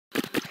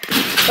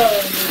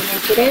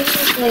And today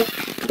we're gonna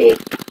play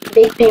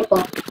big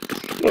paintball.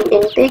 And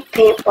in big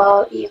paintball,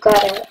 you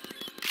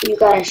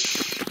gotta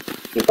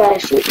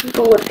shoot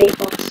people with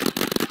paintballs.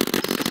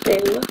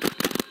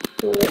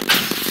 So let's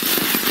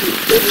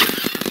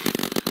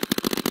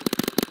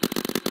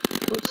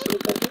see.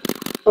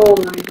 Oh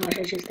my gosh,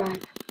 I just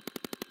died.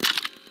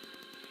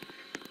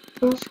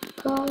 Let's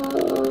go.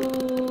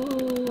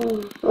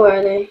 Where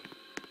are they?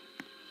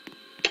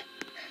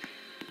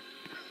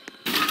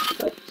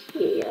 Let's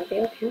see. Are they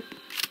up here?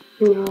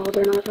 No,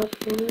 they're not up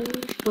here.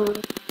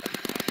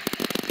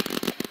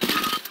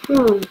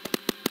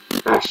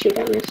 Ah, shoot,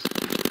 I missed.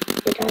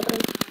 They died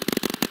though.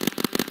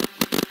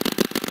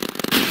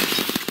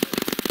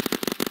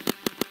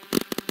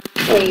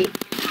 Wait.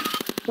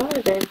 What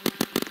are they?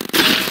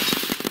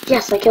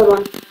 Yes, I killed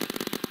one.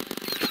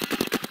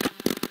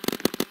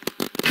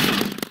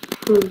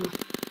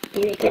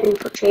 Maybe I can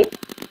infiltrate.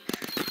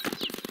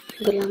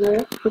 Anybody on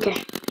there?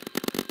 Okay.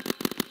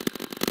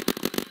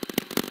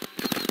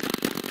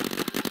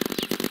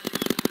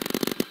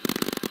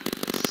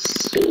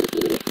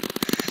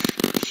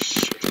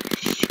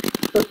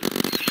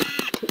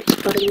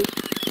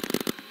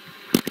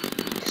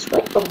 This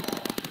way. Oh,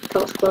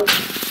 that was close.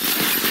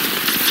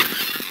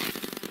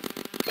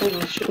 Dang, I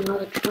was shooting all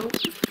the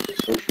drones.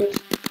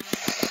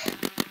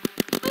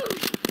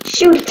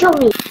 Shoot, he killed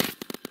me!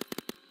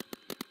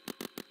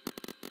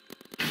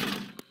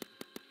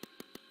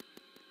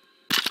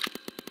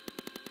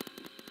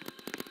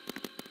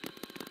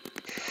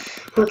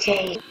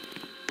 Okay.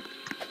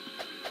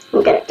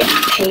 I'm gonna get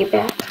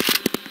payback.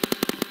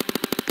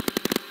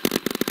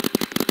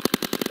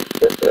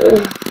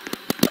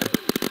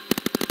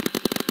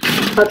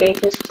 Okay,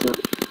 this is not.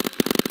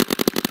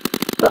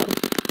 Uh-oh.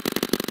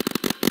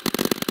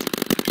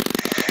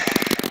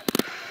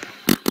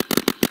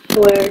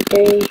 Where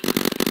they?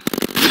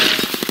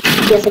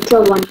 Yes, I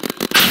killed one. I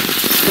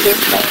guess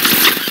that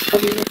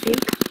wasn't a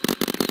thing,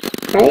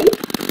 right?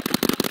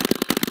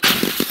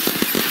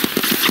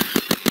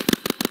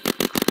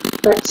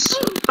 Let's.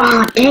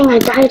 Oh dang! I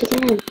died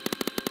again.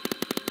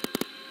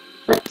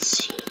 Let's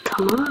see.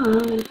 Come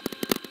on,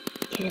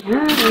 get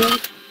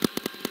out.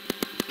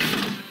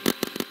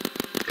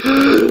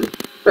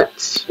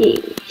 Let's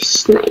see,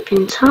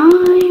 sniping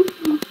time.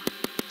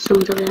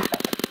 Someone's over there.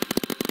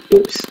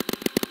 Oops.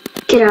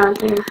 Get out of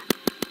there.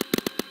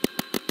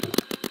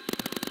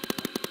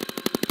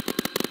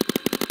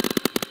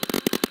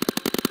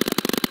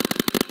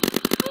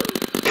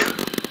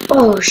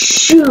 Oh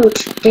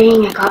shoot!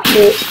 Dang, I got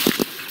hit.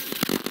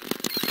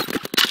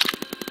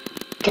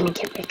 Gonna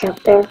get back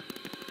up there.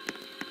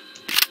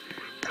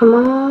 Come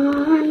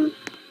on.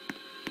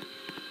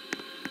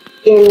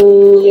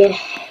 And yeah.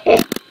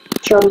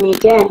 Killed me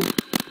again.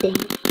 Dang.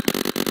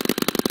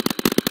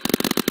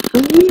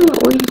 Oh, you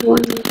always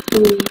wanted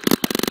me.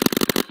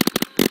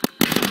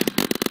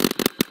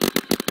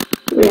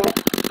 Yeah,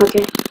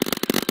 okay.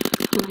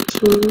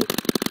 19.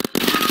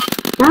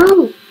 No!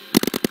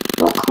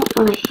 What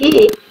can't I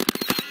hit?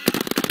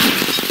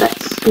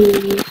 Let's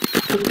see.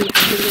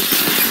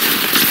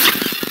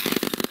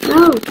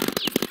 No!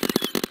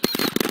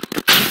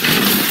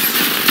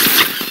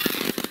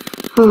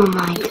 Oh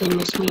my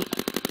goodness me.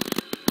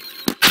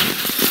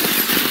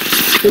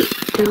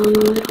 Down a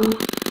little.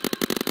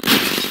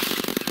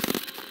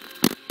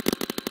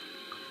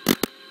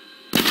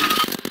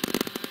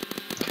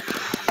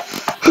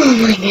 Oh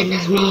my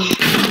goodness me.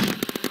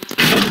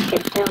 Let's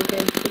get down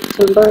there and kick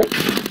some butt.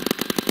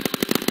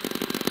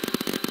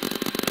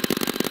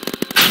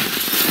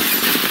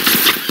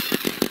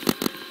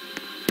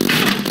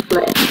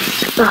 Let's.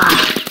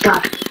 Ah,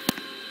 got it.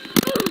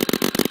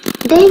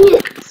 Dang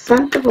it!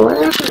 Sensible,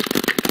 whatever.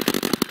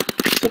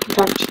 Second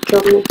time she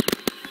killed me.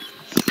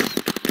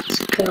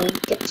 Go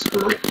get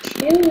some more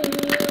kills.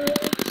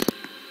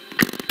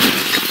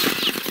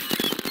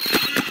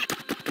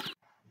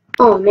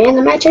 Oh man,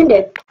 the match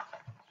ended.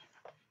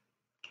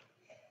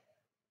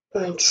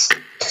 Like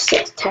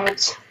 6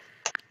 tags.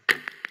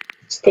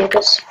 Let's do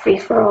this free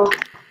for all.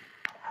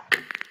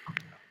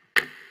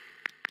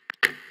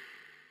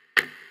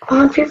 Come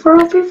on, free for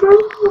all, free for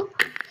all.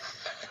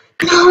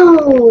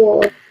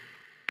 No! It's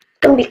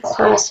gonna be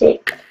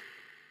classic.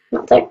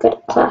 Not that good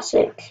at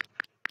classic.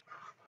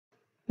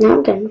 Now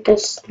I'm done with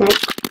this snipe.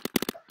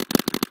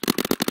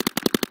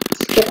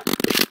 Let's get up.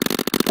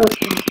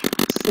 Okay,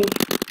 let's see.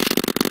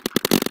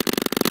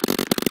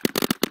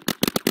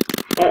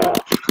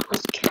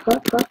 Let's get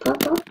up.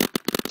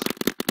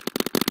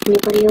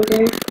 Anybody over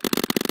there?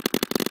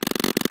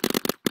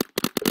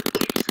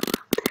 Okay, someone up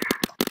there.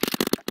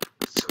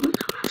 Some of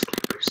them have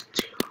snipers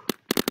too.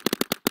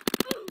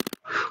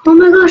 Oh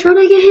my gosh, how'd I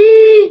get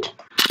hit?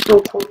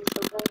 Don't tell me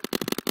so bad.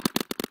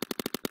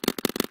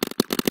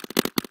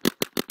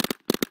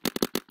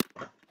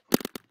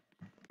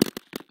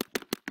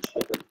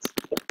 Okay, let's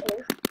get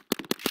there.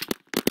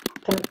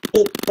 Gonna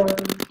beat them.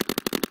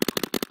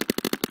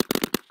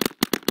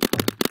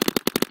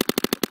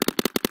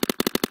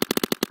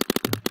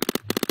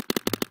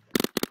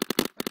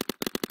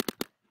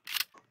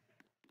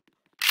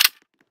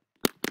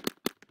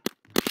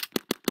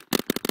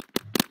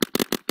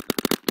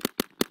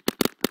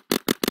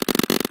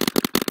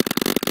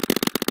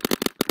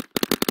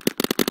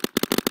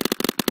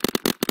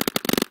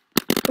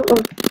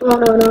 Oh,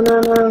 no, no,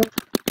 no, no.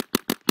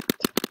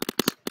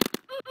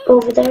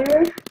 Over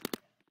there.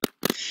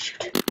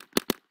 Shoot.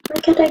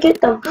 Why can't I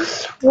get them?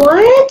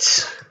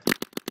 What?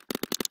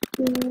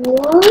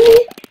 What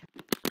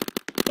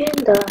in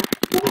the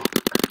heck?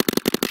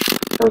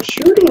 I'm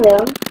shooting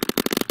them.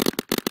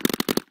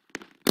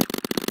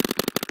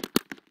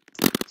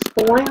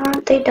 So why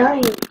aren't they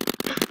dying?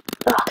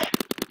 Okay.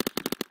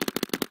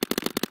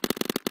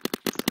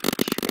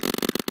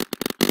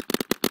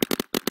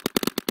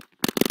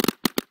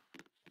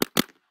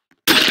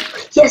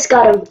 Yes,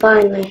 got him,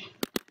 finally.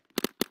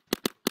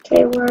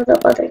 Okay, where are the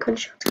other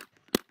gunshots?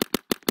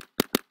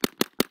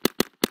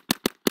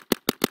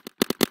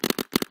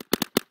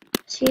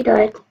 She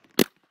died.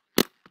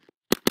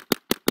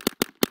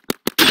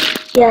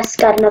 Yes,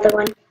 got another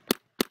one.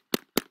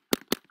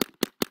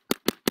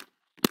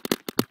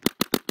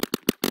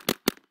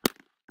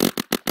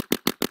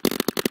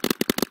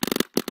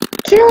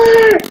 Kill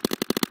her!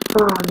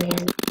 Oh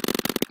man.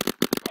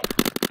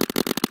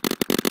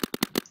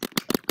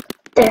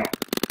 There.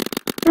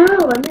 No,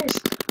 I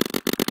missed.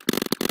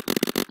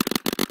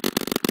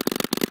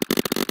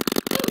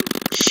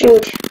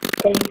 Shoot.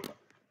 Okay.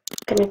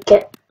 Gonna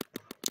get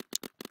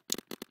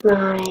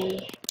my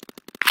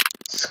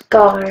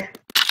scar.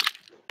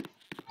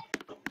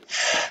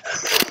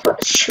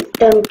 Let's shoot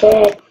them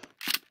dead.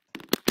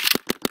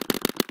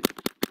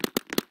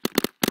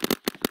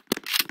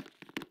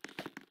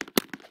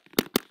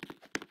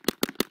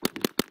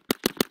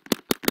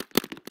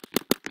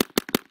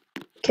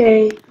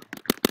 Okay.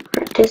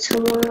 Did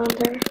someone on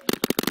there?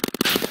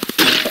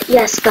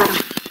 Yes, got him.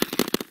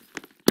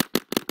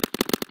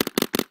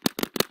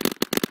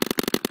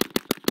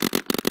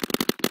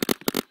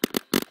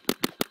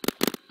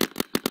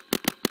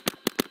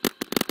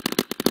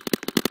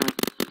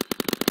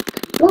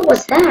 What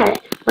was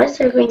that? Why is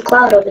there a green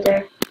cloud over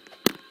there?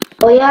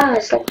 Oh yeah,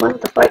 it's like one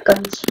of the fart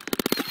guns.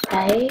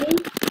 Right?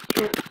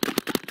 Yeah.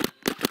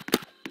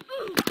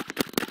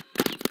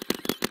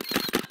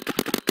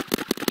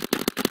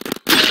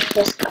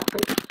 Yes, got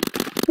one.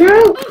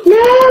 No!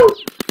 No!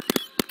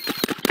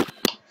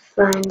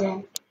 Fine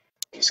then.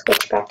 Just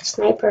switch back to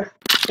sniper,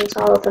 since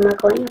all of them are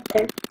going up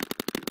there.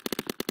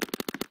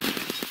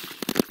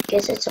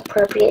 Guess it's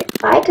appropriate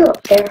if I go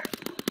up there.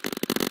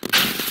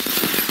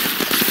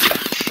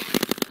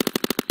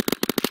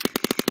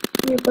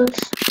 Here, bugs.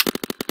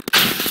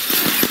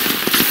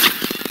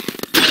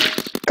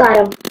 Got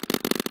him.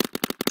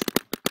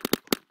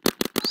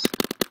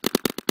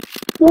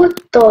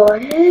 What the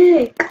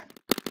heck?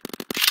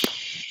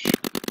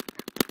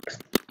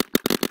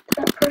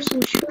 That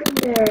person shooting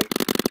there.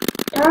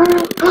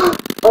 Die.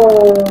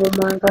 Oh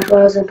my gosh, I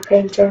wasn't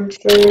paying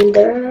attention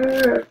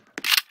there.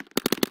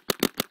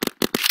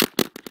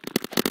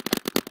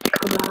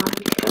 Come on,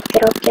 get up,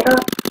 get up, get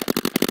up.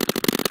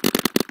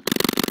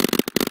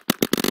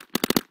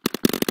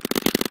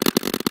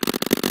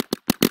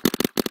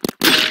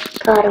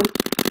 Got him.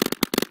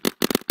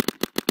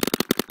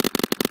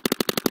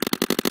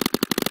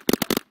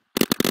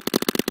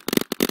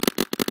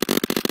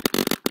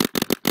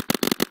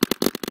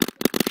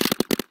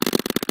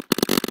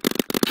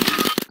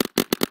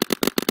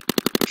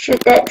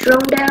 Shoot that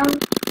drone down.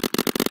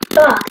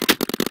 Ah,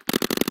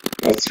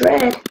 it's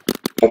red.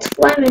 It's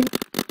flaming.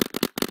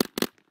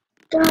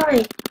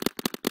 Die.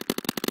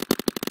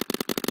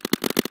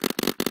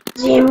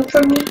 Is he aiming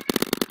for me?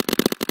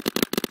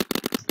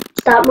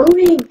 Stop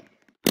moving.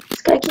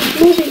 This guy keeps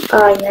moving.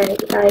 Oh yeah, he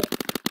died.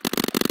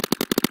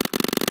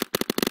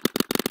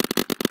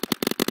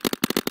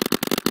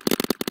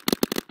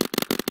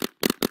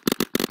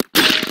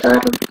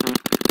 Got him.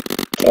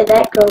 Okay,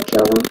 that girl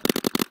killed him.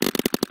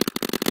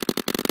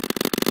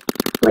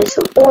 Wait,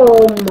 so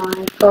oh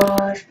my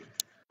gosh.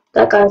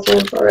 That guy's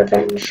going for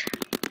revenge.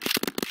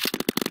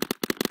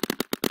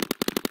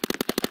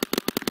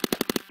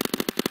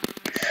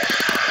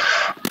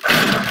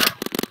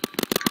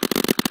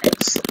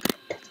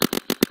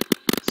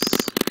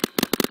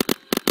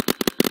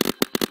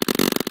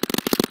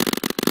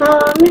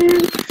 Oh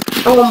man.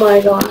 Oh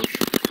my gosh.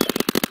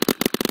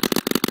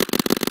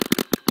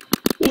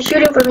 He's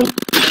shooting for me.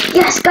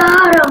 Yes,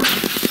 got him!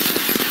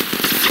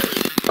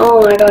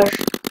 Oh my gosh.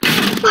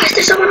 Why is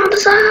there someone on the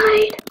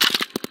side?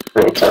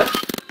 Let me kill her.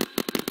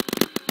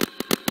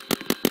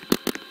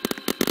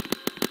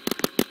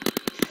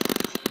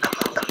 Come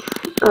on,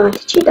 come on.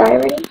 Did she die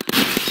already?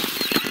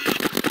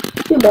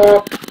 Too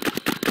bad.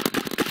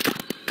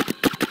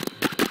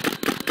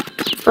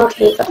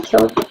 Okay, he got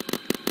killed.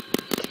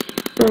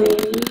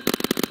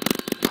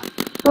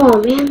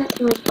 Oh man, that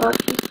thing was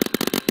blocking.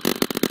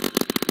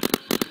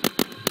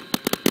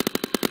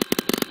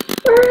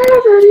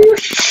 Wherever you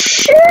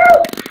shoot!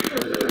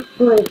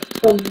 Wait,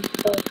 oh my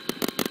god.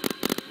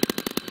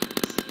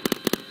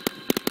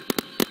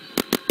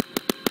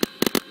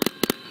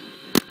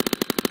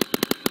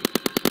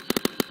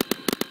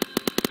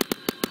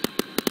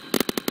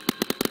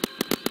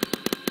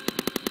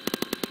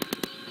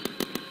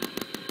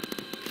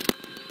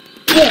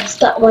 Yes,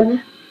 got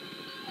one.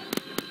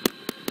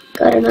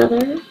 Got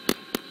another.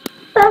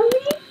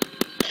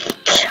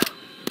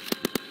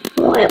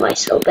 am I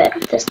so bad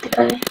with this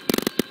guy?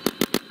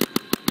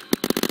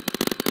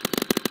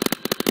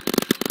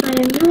 I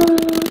am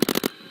not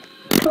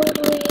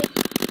totally.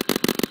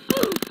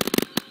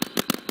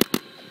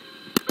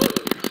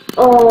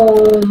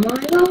 Oh my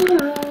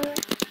god.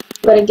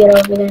 Gotta get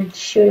over there and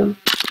shoot him.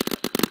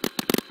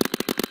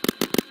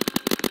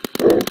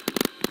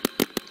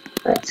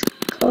 Let's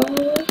go.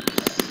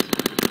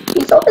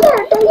 He's over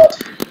there, dang it.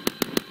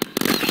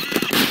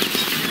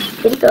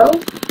 Did he go?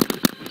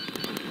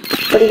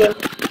 Where'd he go?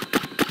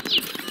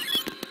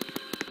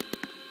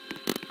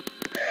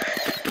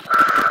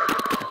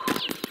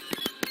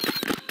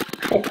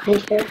 Hide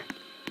behind here.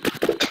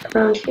 Check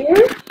around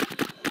here.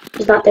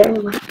 He's not there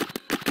anymore.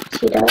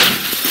 He does.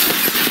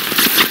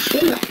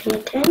 She's not paying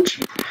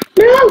attention.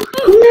 No!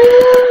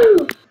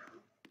 No!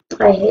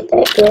 I hate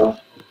that girl.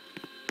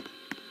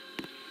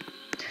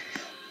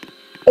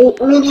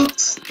 8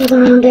 minutes till the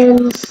round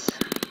ends.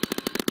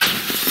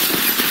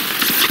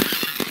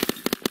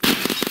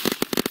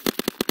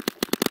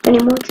 Any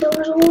more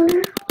killers over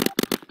there?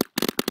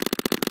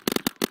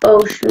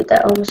 Oh shoot,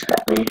 that almost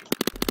hurt me.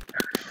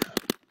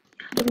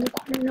 In the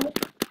corner, nope.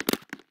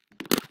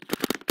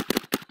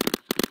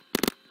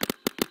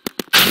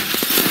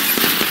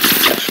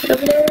 That shit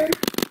over there.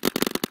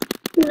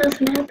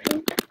 Nothing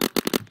happened.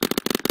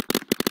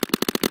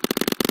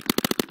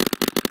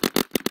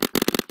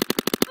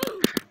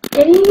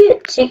 Did he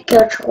take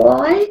a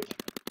try?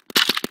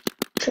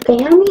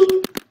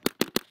 Yummy.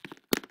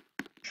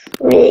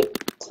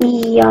 Ricky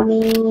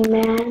yummy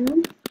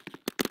man.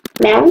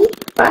 Mammy?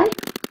 Right?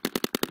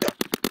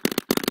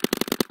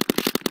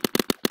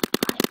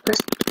 I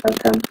must kill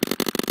them.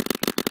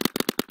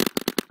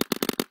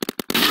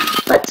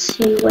 Let's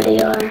see what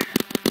they are.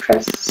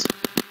 Press C.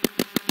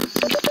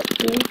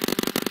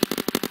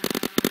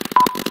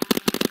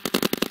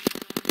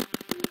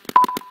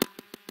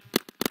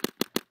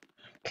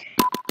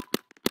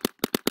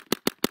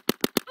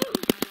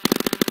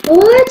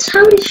 What?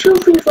 How did you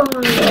free fall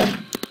on there?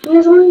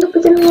 There's one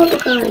with an auto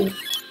gun.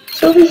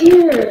 It's over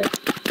here.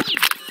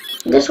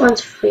 This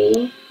one's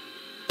free.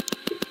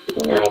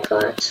 And I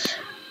got.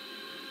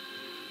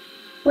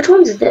 Which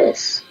one's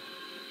this?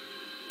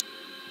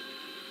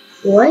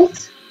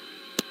 What?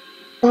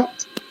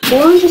 That's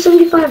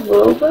 475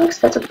 Robux?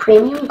 That's a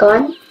premium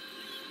gun?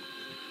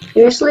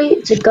 Seriously?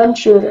 It's a gun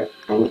shooter.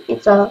 I mean,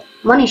 it's a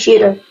money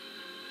shooter.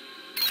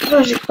 How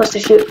was you supposed to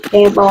shoot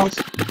paintballs?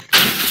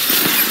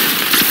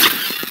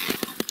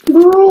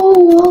 Bro,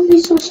 all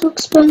these are so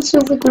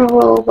expensive with the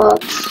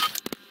Robux.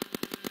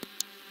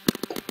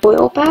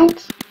 Oil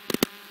packs?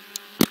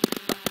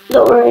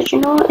 The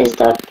original is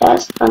the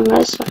best,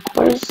 unless, of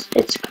course,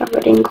 it's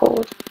covered in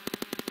gold.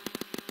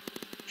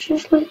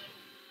 Seriously?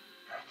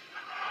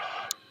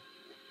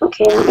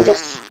 Okay, let me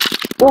just...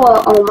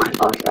 Whoa, oh my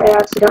gosh, I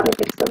accidentally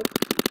fixed the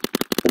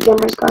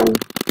gamer's gun.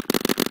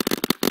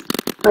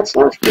 Let's see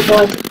how much people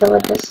I can kill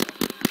with this.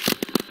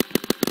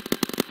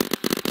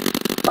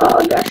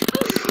 Oh gosh.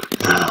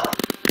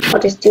 I'll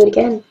just do it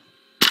again.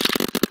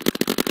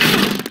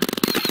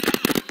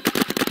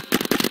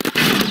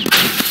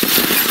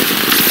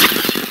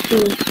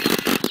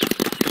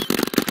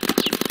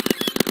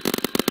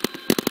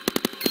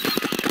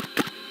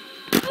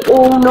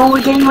 Oh no,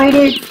 we're getting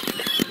raided.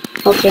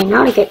 Okay,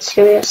 now to get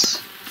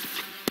serious.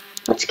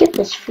 Let's get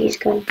this freeze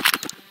gun.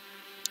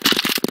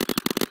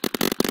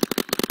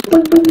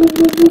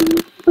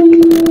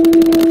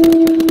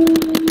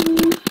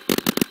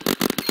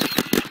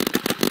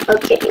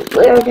 Okay,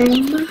 where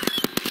then?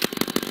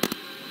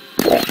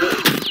 Where?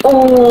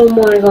 Oh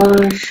my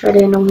gosh, I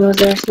didn't know he was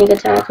there, sneak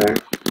attacker.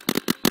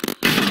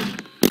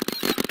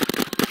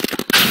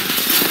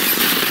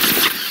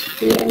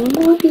 See any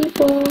more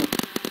people?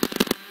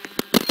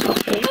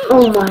 Okay,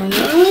 oh my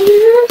god.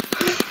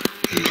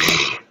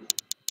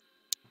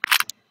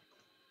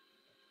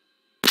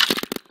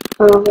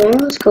 Okay,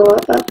 let's go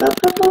up.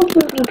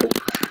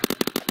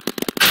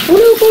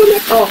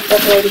 Oh,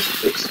 that's lady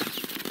speaks.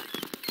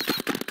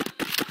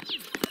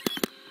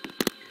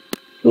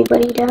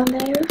 Anybody down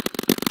there?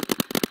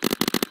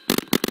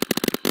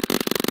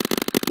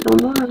 No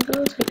more of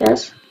those, I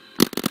guess.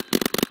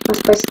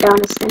 Let's place down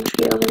a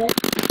sentry over there.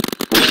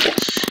 Oh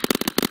gosh.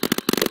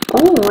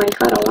 Oh, I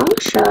got a long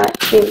shot,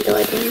 even though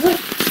I didn't look.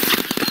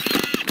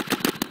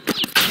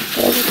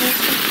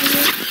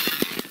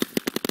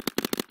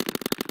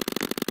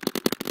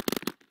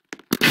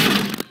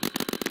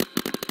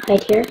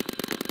 Hide here.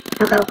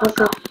 Now go, go,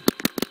 go.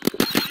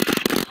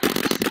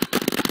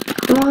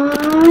 Come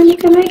on, you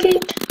can make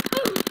it.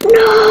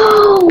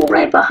 No!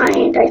 Right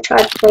behind. I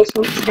tried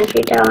placing the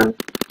sentry down.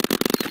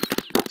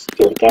 Let's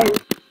do it again.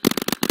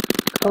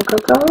 Go, go,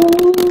 go.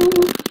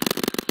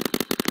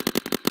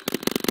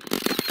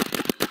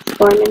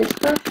 4 minutes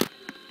left.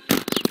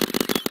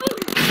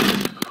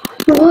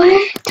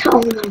 What?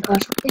 Oh my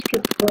gosh, these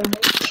people are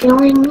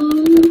killing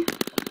me.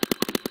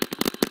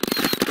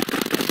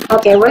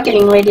 Okay, we're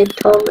getting raided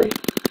totally.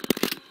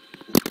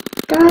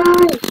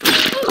 Die!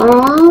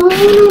 Oh,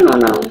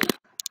 no.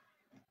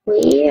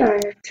 We are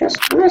just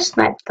gonna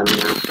snipe them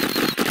now.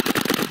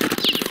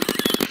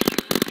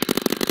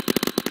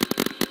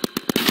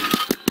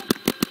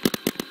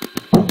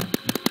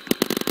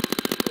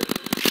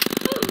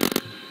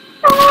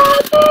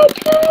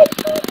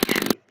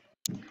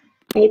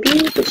 Maybe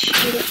you could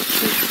shoot it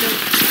from here.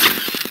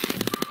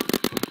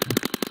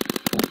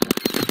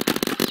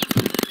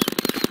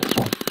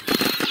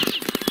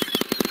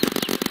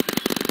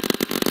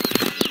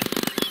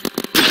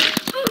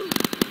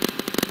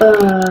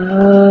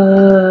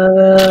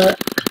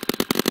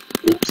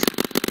 Oops.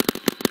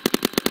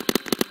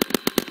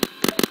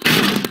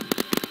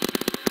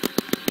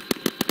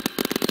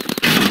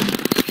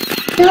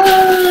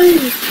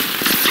 Die!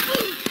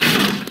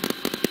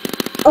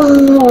 Oh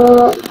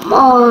my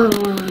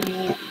gosh.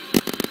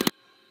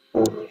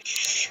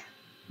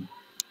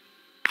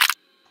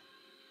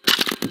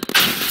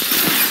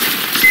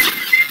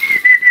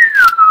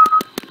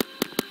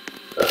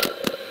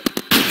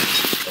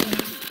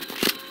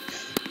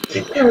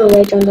 I'm gonna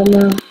wait on them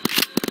now.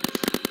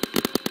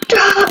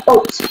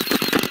 Oh!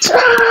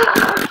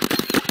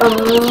 Oh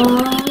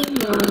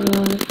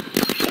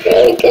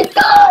my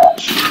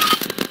gosh!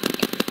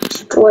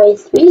 Destroy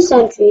 3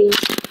 sentries.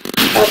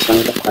 That's one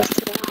of the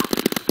questions I have.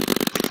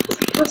 Is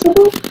it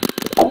possible?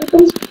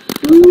 Everybody's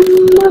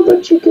never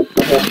too good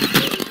for it.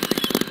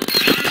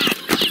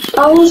 I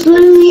was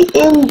literally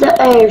in the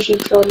air, she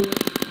told me.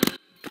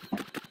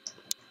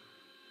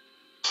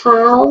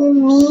 How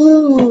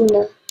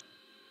mean.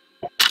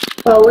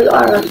 Well, we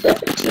are on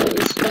different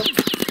teams, so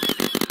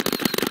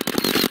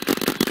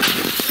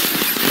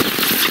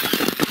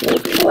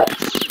maybe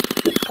let's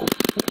keep going.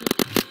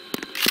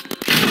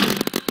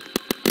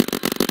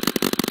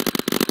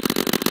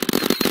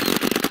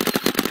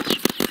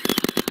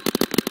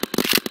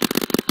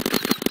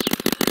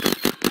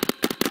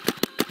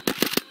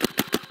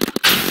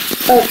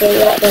 Okay,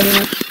 yeah, there we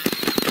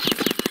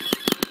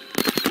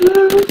go.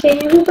 Okay,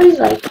 everybody's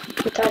like,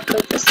 we gotta go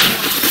this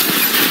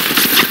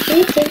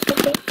way. Okay.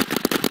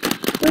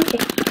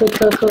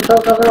 Okay,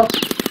 go.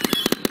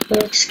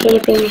 We're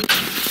escaping.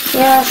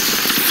 Yes,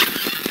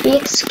 we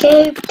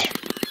escaped.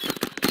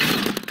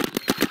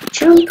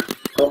 Jump,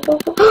 go.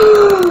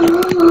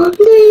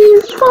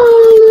 They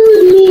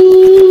followed me.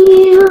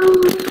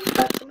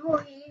 That's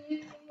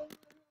annoying.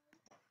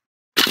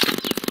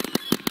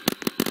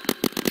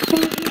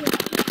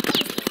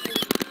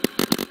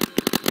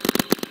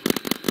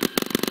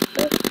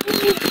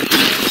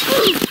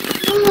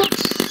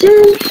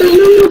 Send the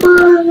little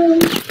bug.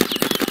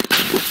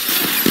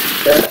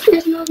 There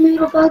is no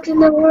little bugs in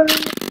the world.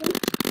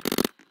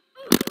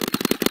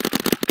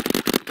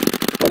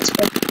 Let's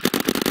go.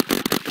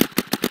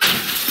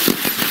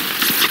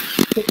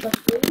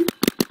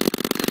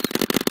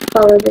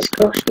 Follow this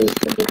girl, she's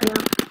the big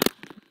one.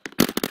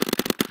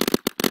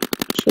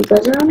 She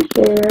goes around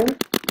here.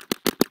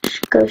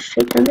 She goes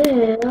straight down the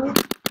hill. I'm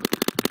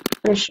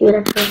gonna shoot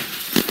at her.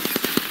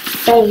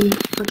 Bang!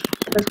 Okay,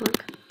 that doesn't work.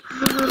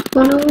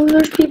 Oh no,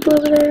 there's people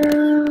over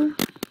there.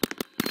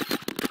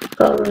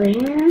 Go over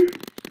here.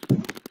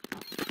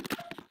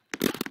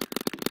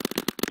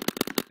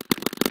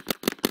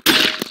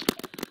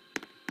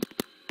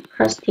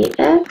 Press the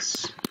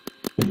X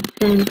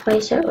and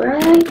place it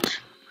right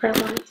where I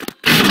want it.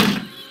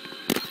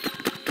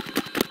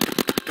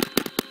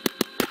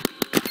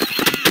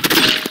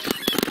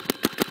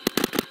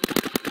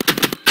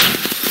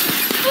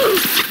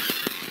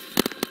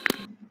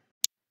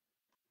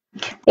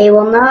 They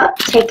will not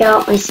take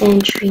out my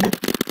sentry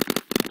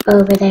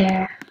over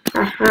there.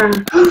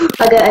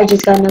 I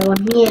just got another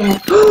one. Yeah.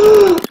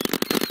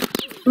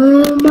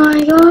 Oh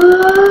my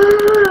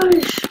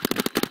gosh!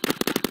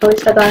 At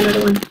least I got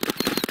another one.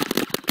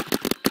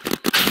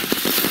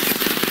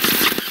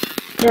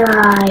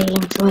 Die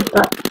instantly,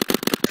 but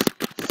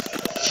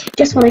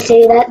just want to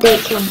say that they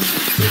killed me.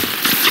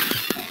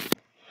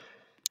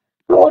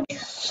 Oh,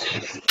 just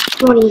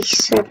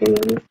 27,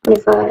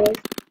 25.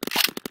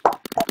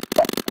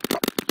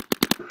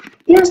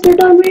 Yes, they're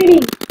done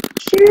reading.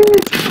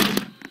 Shoot!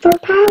 For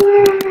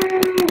power!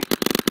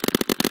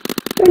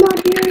 They're not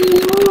here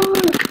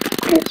anymore.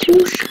 They're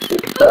too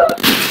stupid.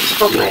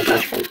 Oh my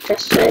gosh, I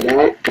just said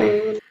that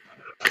and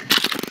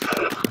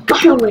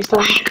I always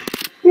die.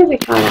 Every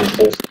time I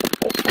say stuff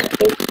like that,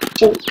 they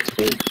jinx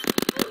me.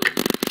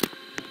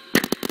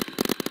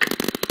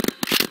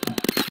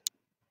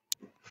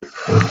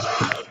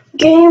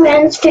 Game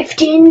ends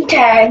 15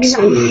 tags.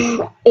 I'm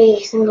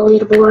 8th in the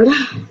leaderboard.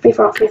 Free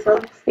for all.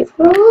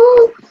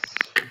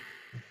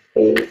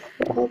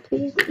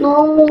 Please.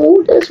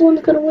 No, this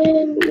one's gonna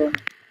win.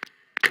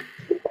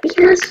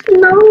 Yes,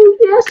 no,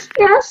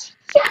 yes.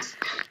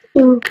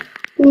 2,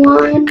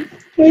 1,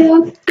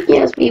 yeah.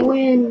 Yes, we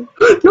win.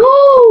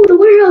 No, the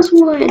warehouse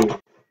won.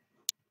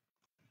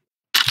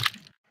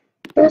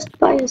 Just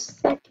by a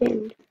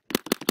second.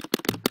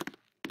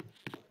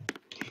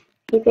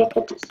 Maybe I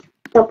could just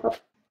jump up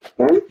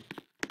here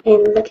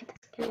and look at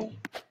this guy.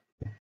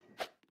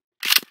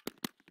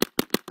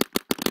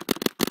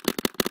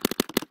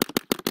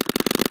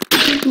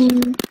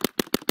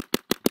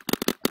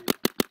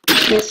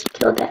 Yes,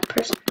 killed that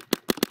person.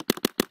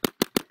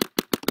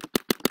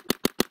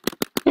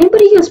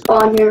 Anybody can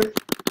spawn here?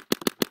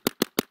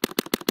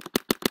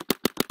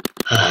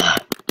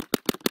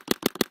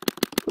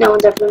 No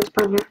one's ever gonna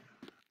spawn here.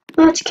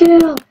 Let's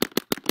kill!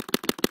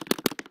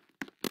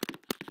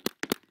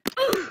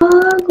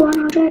 hug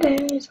 100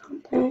 days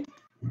something.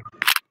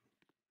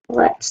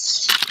 Let's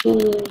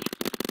see.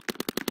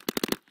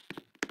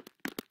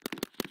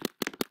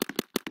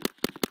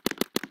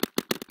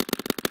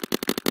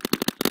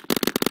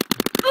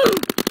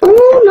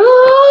 Oh no!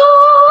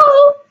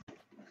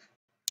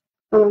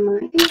 Oh my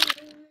goodness.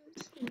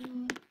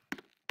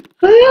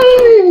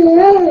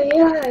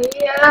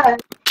 Yeah.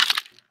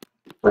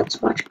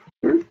 Let's watch.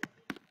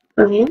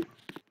 Okay.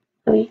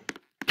 Okay.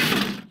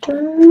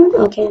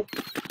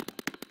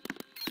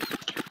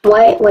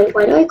 Why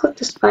do I click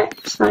the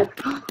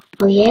sniper?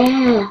 Oh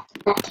yeah,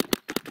 that.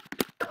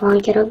 Come on,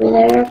 get over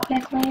there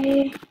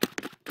quickly.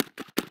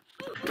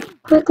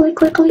 Quickly.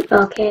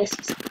 Okay, I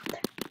see something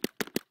there.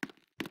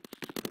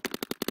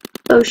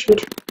 Oh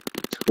shoot.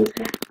 Someone's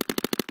there.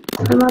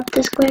 Climb up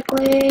this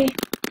quickly.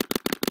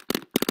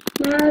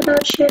 No,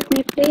 don't shoot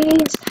me,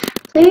 please.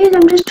 Please,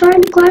 I'm just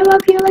trying to climb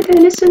up here like an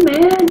innocent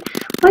man.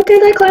 Why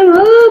can't I climb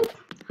up?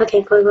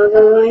 Okay, go.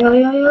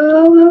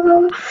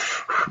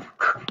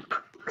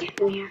 Okay,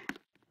 I'm here.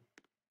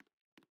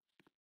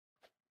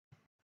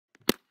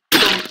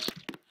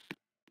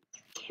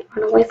 Can't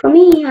run away from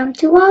me. I'm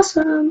too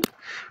awesome.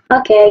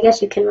 Okay, I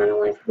guess you can run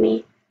away from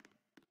me.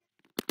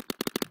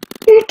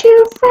 You're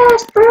too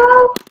fast,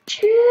 bro.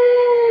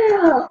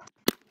 Chill.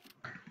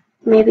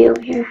 Maybe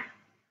over here.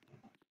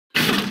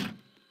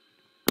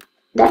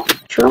 That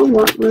drone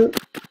won't move.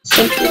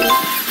 Simply.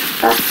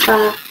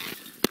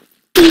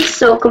 I'm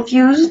so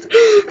confused.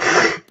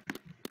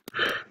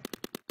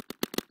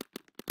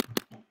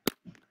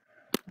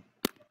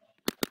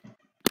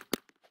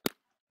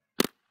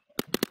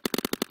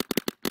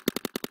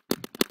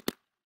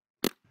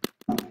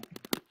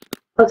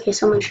 Okay,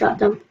 someone shot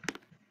them.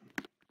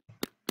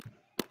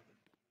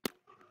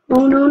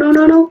 Oh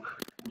no.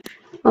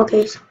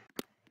 Okay.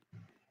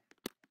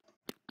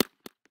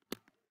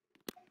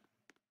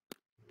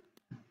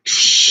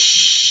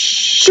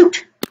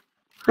 Shoot!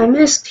 I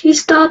missed. He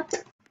stopped.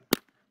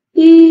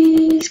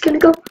 He's gonna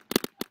go.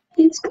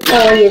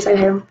 Oh yes, I hit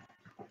him.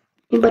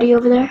 Anybody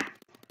over there?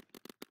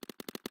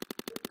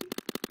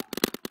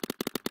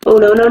 Oh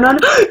no.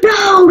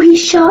 No! He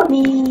shot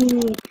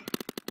me!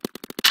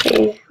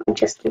 Okay,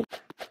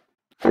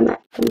 I'm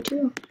at him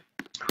too.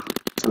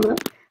 Someone up.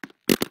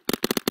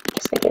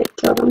 Guess I gotta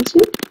kill them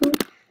too.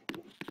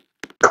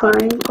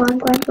 Climb.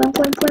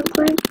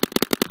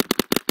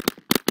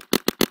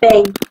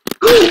 Bang.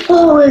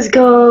 Oh, let's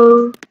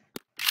go!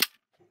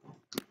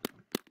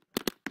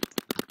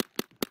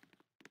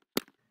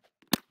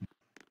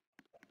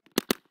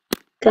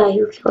 Guy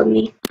who killed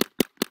me.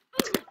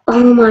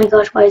 Oh my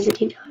gosh, why isn't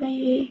he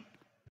dying?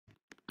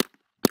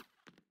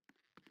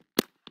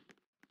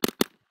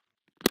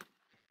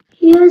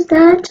 He has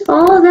that?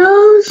 All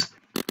those?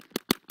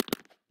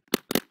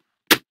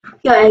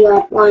 Yeah, I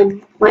got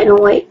one. Wait, no,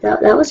 wait.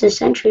 That was a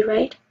sentry,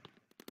 right?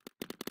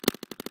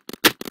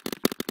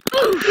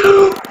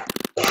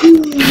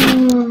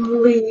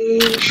 Holy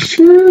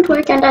shoot,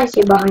 why can't I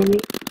see behind me?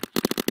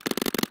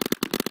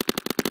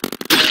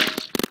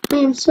 I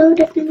am so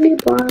definitely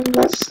blind.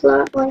 Let's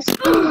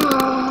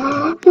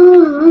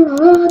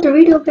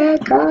Dorito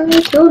bad guy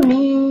killed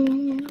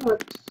me.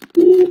 Let's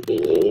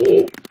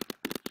see.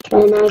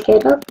 Can I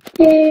get up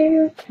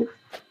there?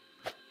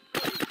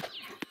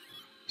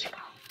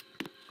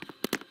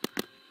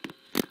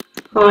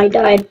 Oh, I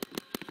died.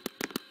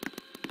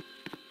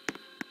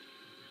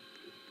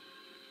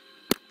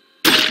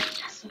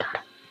 Yes, got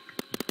it.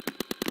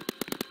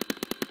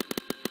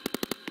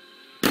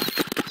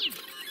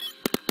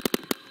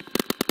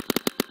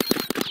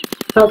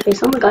 Okay,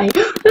 someone got hit.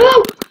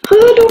 No!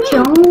 Oh, don't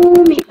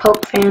kill me.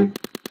 Poke fan.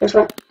 There's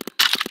one.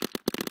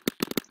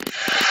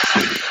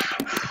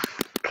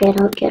 Get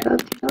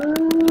up.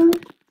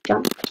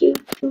 Jump,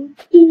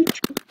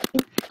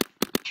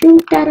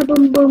 shoot, that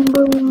boom.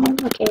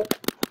 Okay,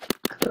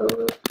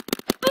 cool.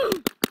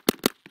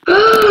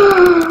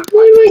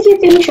 Why do I keep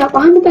getting shot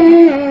behind the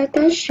back?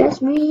 That's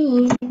just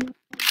me.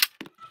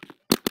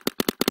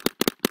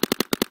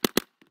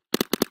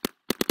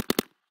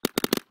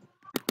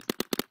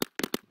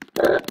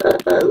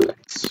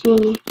 Let's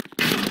see.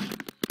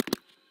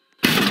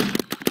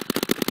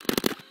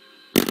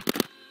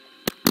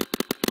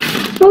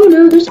 Oh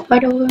no, there's a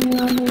fight over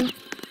there.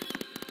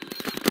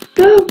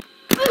 Go!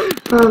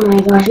 Oh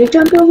my gosh, you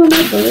jumped over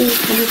my bullet.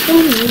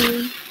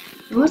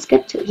 Let's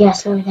get to.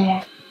 Yes, over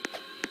there.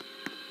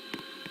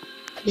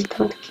 Please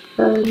don't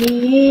kill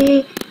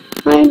me.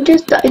 I'm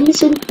just an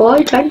innocent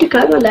boy trying to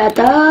climb a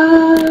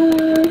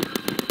ladder.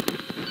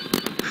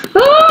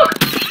 Ah!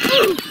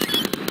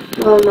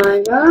 Oh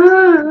my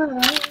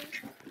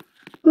gosh.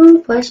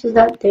 Who places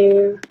that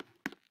there?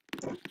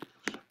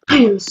 I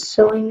am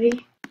so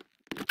angry.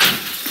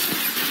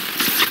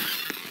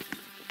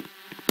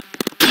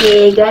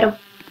 Yeah, got him.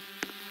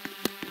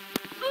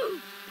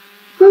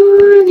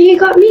 He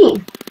got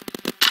me.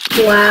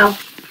 Wow.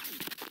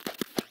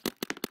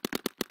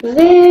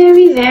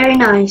 Very, very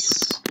nice.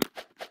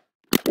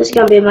 This is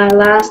gonna be my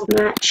last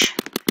match.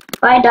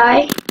 If I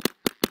die,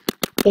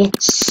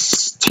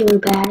 it's too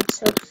bad.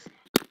 So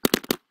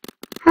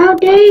how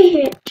they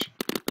hit?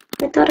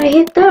 I thought I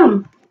hit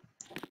them.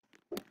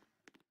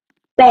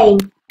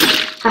 Bang.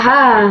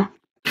 Haha.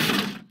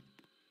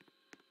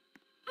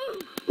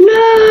 No!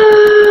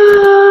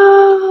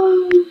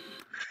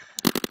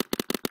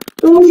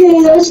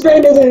 Okay, that's the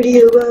end of the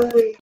video, bye.